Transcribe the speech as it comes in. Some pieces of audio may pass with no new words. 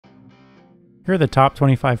Here are the top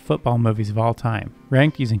 25 football movies of all time,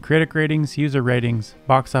 ranked using critic ratings, user ratings,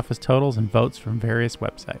 box office totals, and votes from various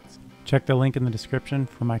websites. Check the link in the description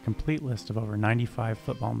for my complete list of over 95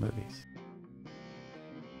 football movies.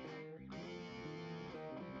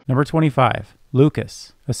 Number 25.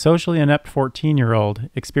 Lucas. A socially inept 14-year-old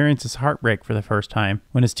experiences heartbreak for the first time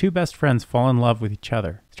when his two best friends fall in love with each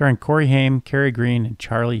other, starring Corey Haim, Cary Green, and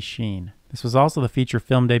Charlie Sheen. This was also the feature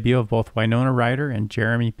film debut of both Winona Ryder and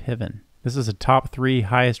Jeremy Piven. This is a top 3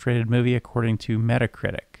 highest rated movie according to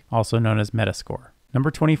Metacritic, also known as Metascore.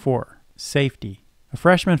 Number 24. Safety. A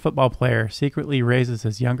freshman football player secretly raises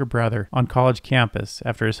his younger brother on college campus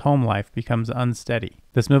after his home life becomes unsteady.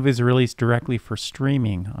 This movie is released directly for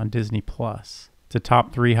streaming on Disney+. It's a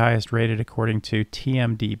top 3 highest rated according to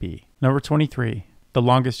TMDB. Number 23. The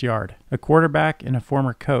Longest Yard. A quarterback and a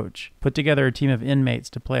former coach put together a team of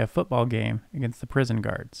inmates to play a football game against the prison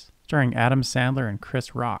guards, starring Adam Sandler and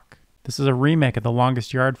Chris Rock. This is a remake of The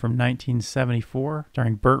Longest Yard from 1974,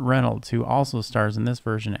 starring Burt Reynolds, who also stars in this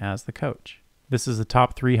version as the coach. This is the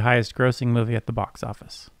top 3 highest grossing movie at the box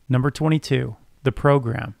office. Number 22. The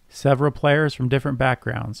Program. Several players from different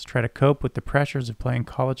backgrounds try to cope with the pressures of playing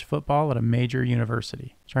college football at a major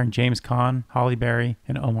university, starring James Caan, Halle Berry,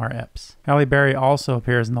 and Omar Epps. Halle Berry also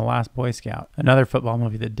appears in The Last Boy Scout, another football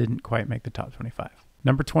movie that didn't quite make the top 25.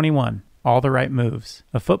 Number 21. All the Right Moves.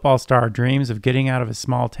 A football star dreams of getting out of his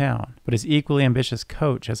small town, but his equally ambitious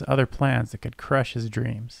coach has other plans that could crush his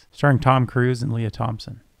dreams, starring Tom Cruise and Leah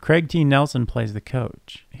Thompson. Craig T. Nelson plays the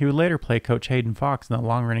coach. He would later play Coach Hayden Fox in the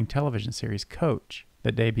long-running television series Coach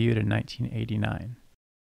that debuted in 1989.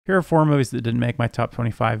 Here are 4 movies that didn't make my top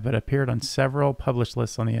 25 but appeared on several published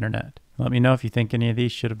lists on the internet. Let me know if you think any of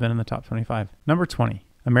these should have been in the top 25. Number 20.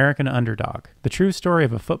 American Underdog. The true story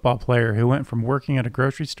of a football player who went from working at a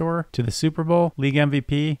grocery store to the Super Bowl, League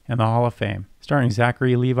MVP, and the Hall of Fame, starring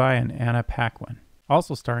Zachary Levi and Anna Paquin.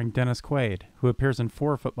 Also starring Dennis Quaid, who appears in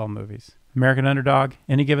 4 football movies: American Underdog,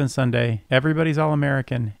 Any Given Sunday, Everybody's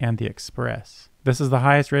All-American, and The Express. This is the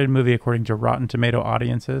highest rated movie according to Rotten Tomato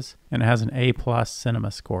audiences, and it has an A+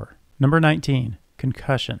 cinema score. Number 19.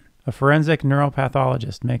 Concussion. A forensic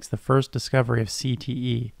neuropathologist makes the first discovery of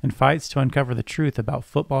CTE and fights to uncover the truth about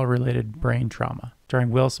football-related brain trauma,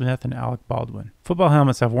 starring Will Smith and Alec Baldwin. Football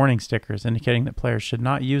helmets have warning stickers indicating that players should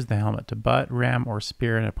not use the helmet to butt, ram, or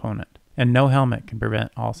spear an opponent, and no helmet can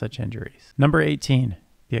prevent all such injuries. Number 18.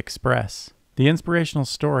 The Express. The inspirational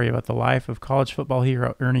story about the life of college football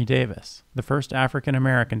hero Ernie Davis, the first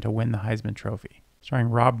African-American to win the Heisman Trophy, starring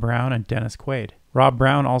Rob Brown and Dennis Quaid. Rob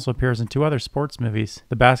Brown also appears in 2 other sports movies,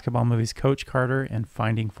 the basketball movies Coach Carter and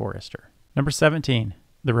Finding Forrester. Number 17.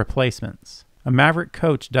 The Replacements. A maverick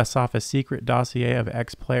coach dusts off a secret dossier of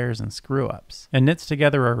ex-players and screw-ups, and knits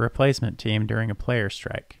together a replacement team during a player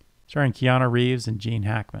strike, starring Keanu Reeves and Gene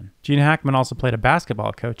Hackman. Gene Hackman also played a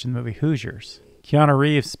basketball coach in the movie Hoosiers. Keanu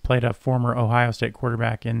Reeves played a former Ohio State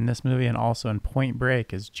quarterback in this movie and also in Point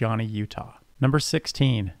Break as Johnny Utah. Number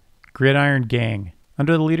 16. Gridiron Gang.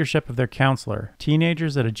 Under the leadership of their counselor,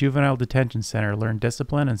 teenagers at a juvenile detention center learn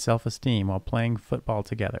discipline and self-esteem while playing football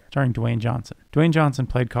together, starring Dwayne Johnson. Dwayne Johnson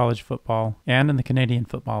played college football and in the Canadian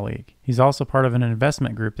Football League. He's also part of an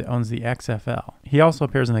investment group that owns the XFL. He also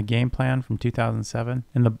appears in The Game Plan from 2007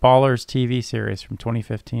 and the Ballers TV series from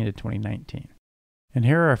 2015 to 2019. And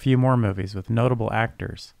here are a few more movies with notable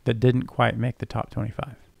actors that didn't quite make the top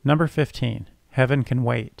 25. Number 15. Heaven Can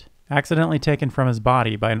Wait. Accidentally taken from his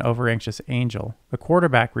body by an overanxious angel, a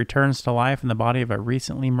quarterback returns to life in the body of a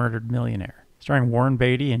recently murdered millionaire, starring Warren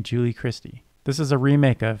Beatty and Julie Christie. This is a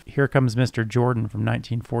remake of Here Comes Mr. Jordan from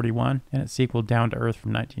 1941 and its sequel Down to Earth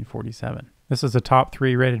from 1947. This is a top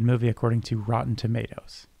 3 rated movie according to Rotten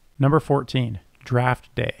Tomatoes. Number 14.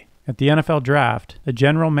 Draft Day. At the NFL Draft, the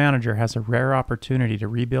general manager has a rare opportunity to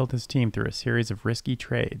rebuild his team through a series of risky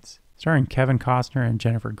trades, starring Kevin Costner and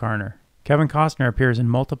Jennifer Garner. Kevin Costner appears in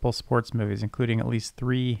multiple sports movies, including at least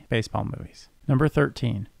 3 baseball movies. Number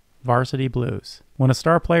 13. Varsity Blues. When a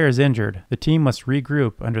star player is injured, the team must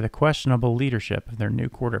regroup under the questionable leadership of their new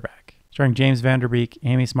quarterback, starring James Van Der Beek,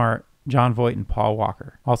 Amy Smart, John Voight, and Paul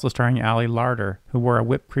Walker. Also starring Ali Larter, who wore a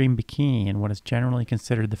whipped cream bikini in what is generally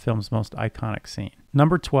considered the film's most iconic scene.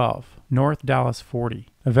 Number 12. North Dallas 40.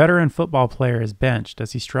 A veteran football player is benched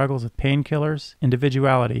as he struggles with painkillers,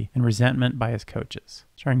 individuality, and resentment by his coaches,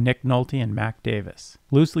 starring Nick Nolte and Mac Davis.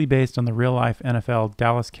 Loosely based on the real-life NFL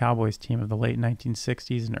Dallas Cowboys team of the late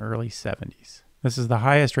 1960s and early 70s. This is the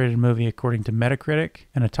highest rated movie according to Metacritic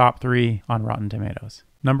and a top 3 on Rotten Tomatoes.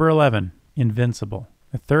 Number 11. Invincible.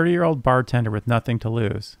 A 30-year-old bartender with nothing to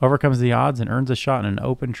lose overcomes the odds and earns a shot in an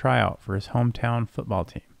open tryout for his hometown football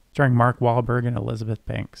team. starring Mark Wahlberg and Elizabeth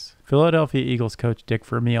Banks. Philadelphia Eagles coach Dick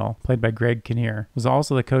Vermeil, played by Greg Kinnear, was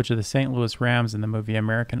also the coach of the St. Louis Rams in the movie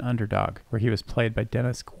American Underdog, where he was played by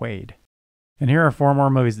Dennis Quaid. And here are 4 more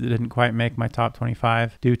movies that didn't quite make my top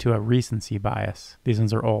 25 due to a recency bias. These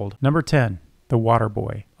ones are old. Number 10. The Water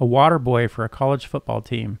Boy. A water boy for a college football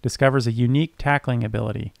team discovers a unique tackling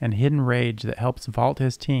ability and hidden rage that helps vault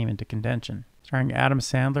his team into contention. Starring Adam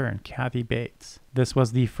Sandler and Kathy Bates. This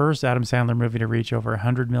was the first Adam Sandler movie to reach over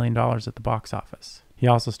 $100 million at the box office. He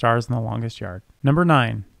also stars in The Longest Yard. Number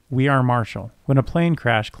 9. We Are Marshall. When a plane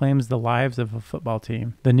crash claims the lives of a football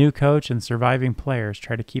team, the new coach and surviving players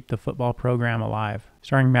try to keep the football program alive.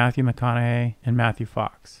 Starring Matthew McConaughey and Matthew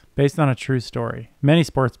Fox. Based on a true story. Many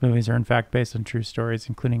sports movies are in fact based on true stories,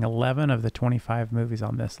 including 11 of the 25 movies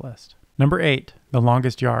on this list. Number 8. The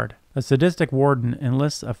Longest Yard. A sadistic warden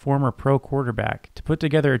enlists a former pro quarterback to put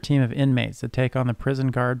together a team of inmates that take on the prison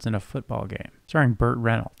guards in a football game. Starring Burt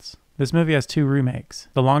Reynolds. This movie has 2 remakes,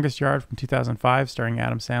 The Longest Yard from 2005 starring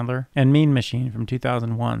Adam Sandler, and Mean Machine from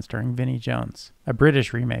 2001 starring Vinnie Jones, a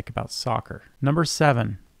British remake about soccer. Number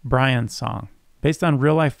 7, Brian's Song. Based on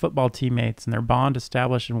real-life football teammates and their bond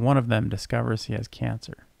established when one of them discovers he has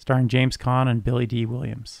cancer, starring James Caan and Billy D.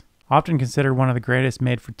 Williams. Often considered one of the greatest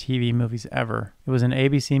made-for-TV movies ever, it was an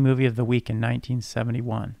ABC Movie of the Week in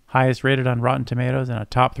 1971, highest rated on Rotten Tomatoes and a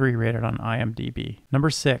top 3 rated on IMDb. Number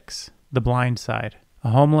 6, The Blind Side. A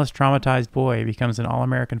homeless, traumatized boy becomes an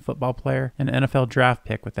All-American football player and NFL draft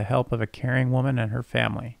pick with the help of a caring woman and her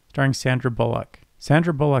family, starring Sandra Bullock.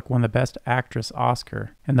 Sandra Bullock won the Best Actress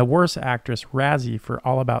Oscar and the Worst Actress Razzie for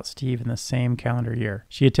All About Steve in the same calendar year.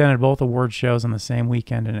 She attended both award shows on the same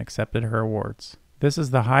weekend and accepted her awards. This is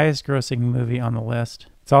the highest grossing movie on the list.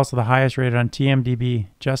 It's also the highest rated on TMDB,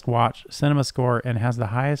 Just Watch, CinemaScore, and has the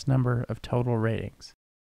highest number of total ratings.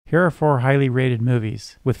 Here are 4 highly rated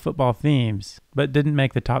movies with football themes, but didn't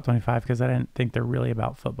make the top 25 because I didn't think they're really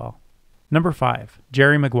about football. Number 5,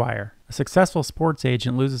 Jerry Maguire. A successful sports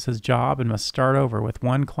agent loses his job and must start over with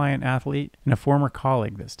one client athlete and a former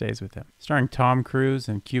colleague that stays with him. Starring Tom Cruise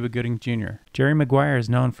and Cuba Gooding Jr. Jerry Maguire is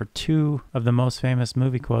known for 2 of the most famous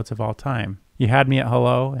movie quotes of all time. You Had Me at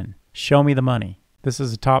Hello and Show Me the Money. This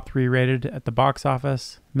is a top 3 rated at the box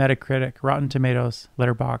office, Metacritic, Rotten Tomatoes,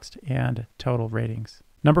 Letterboxd, and total ratings.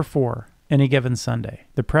 Number 4, Any Given Sunday.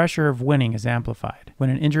 The pressure of winning is amplified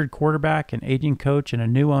when an injured quarterback, an aging coach, and a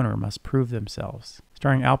new owner must prove themselves.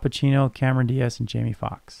 Starring Al Pacino, Cameron Diaz, and Jamie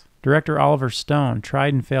Foxx. Director Oliver Stone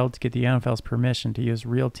tried and failed to get the NFL's permission to use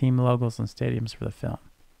real team logos and stadiums for the film.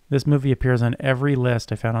 This movie appears on every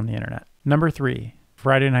list I found on the internet. Number 3,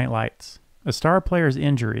 Friday Night Lights. A star player's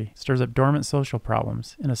injury stirs up dormant social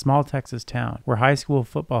problems in a small Texas town where high school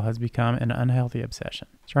football has become an unhealthy obsession.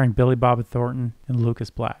 Starring Billy Bob Thornton and Lucas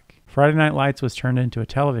Black. Friday Night Lights was turned into a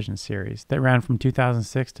television series that ran from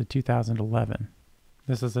 2006 to 2011.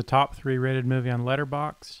 This is a top 3 rated movie on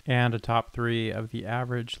Letterboxd and a top 3 of the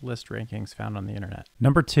average list rankings found on the internet.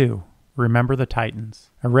 Number 2, Remember the Titans.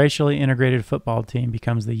 A racially integrated football team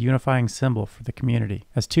becomes the unifying symbol for the community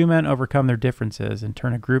as 2 men overcome their differences and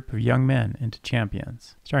turn a group of young men into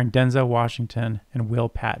champions. Starring Denzel Washington and Will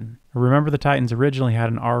Patton. Remember the Titans originally had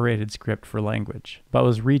an R-rated script for language, but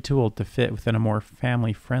was retooled to fit within a more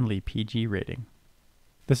family-friendly PG rating.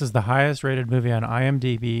 This is the highest rated movie on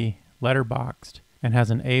IMDb, Letterboxd, and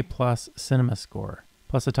has an A+ cinema score,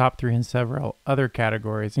 plus a top 3 in several other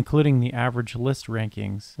categories, including the average list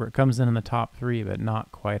rankings, where it comes in the top 3 but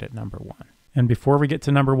not quite at number 1. And before we get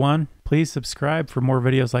to number 1, please subscribe for more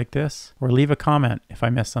videos like this, or leave a comment if I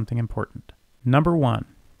missed something important. Number 1,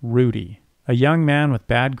 Rudy. A young man with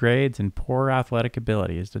bad grades and poor athletic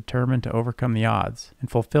ability is determined to overcome the odds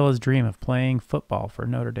and fulfill his dream of playing football for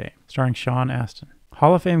Notre Dame, starring Sean Astin.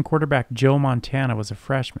 Hall of Fame quarterback Joe Montana was a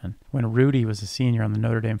freshman when Rudy was a senior on the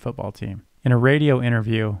Notre Dame football team. In a radio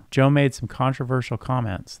interview, Joe made some controversial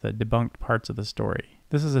comments that debunked parts of the story.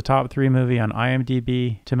 This is a top 3 movie on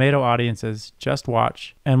IMDb, Tomato Audiences, Just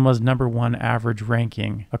Watch, and was number 1 average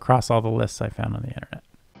ranking across all the lists I found on the internet.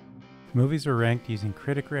 Movies were ranked using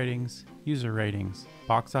critic ratings, user ratings,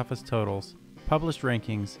 box office totals, published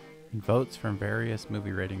rankings, and votes from various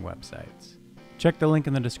movie rating websites. Check the link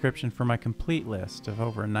in the description for my complete list of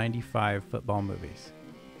over 95 football movies.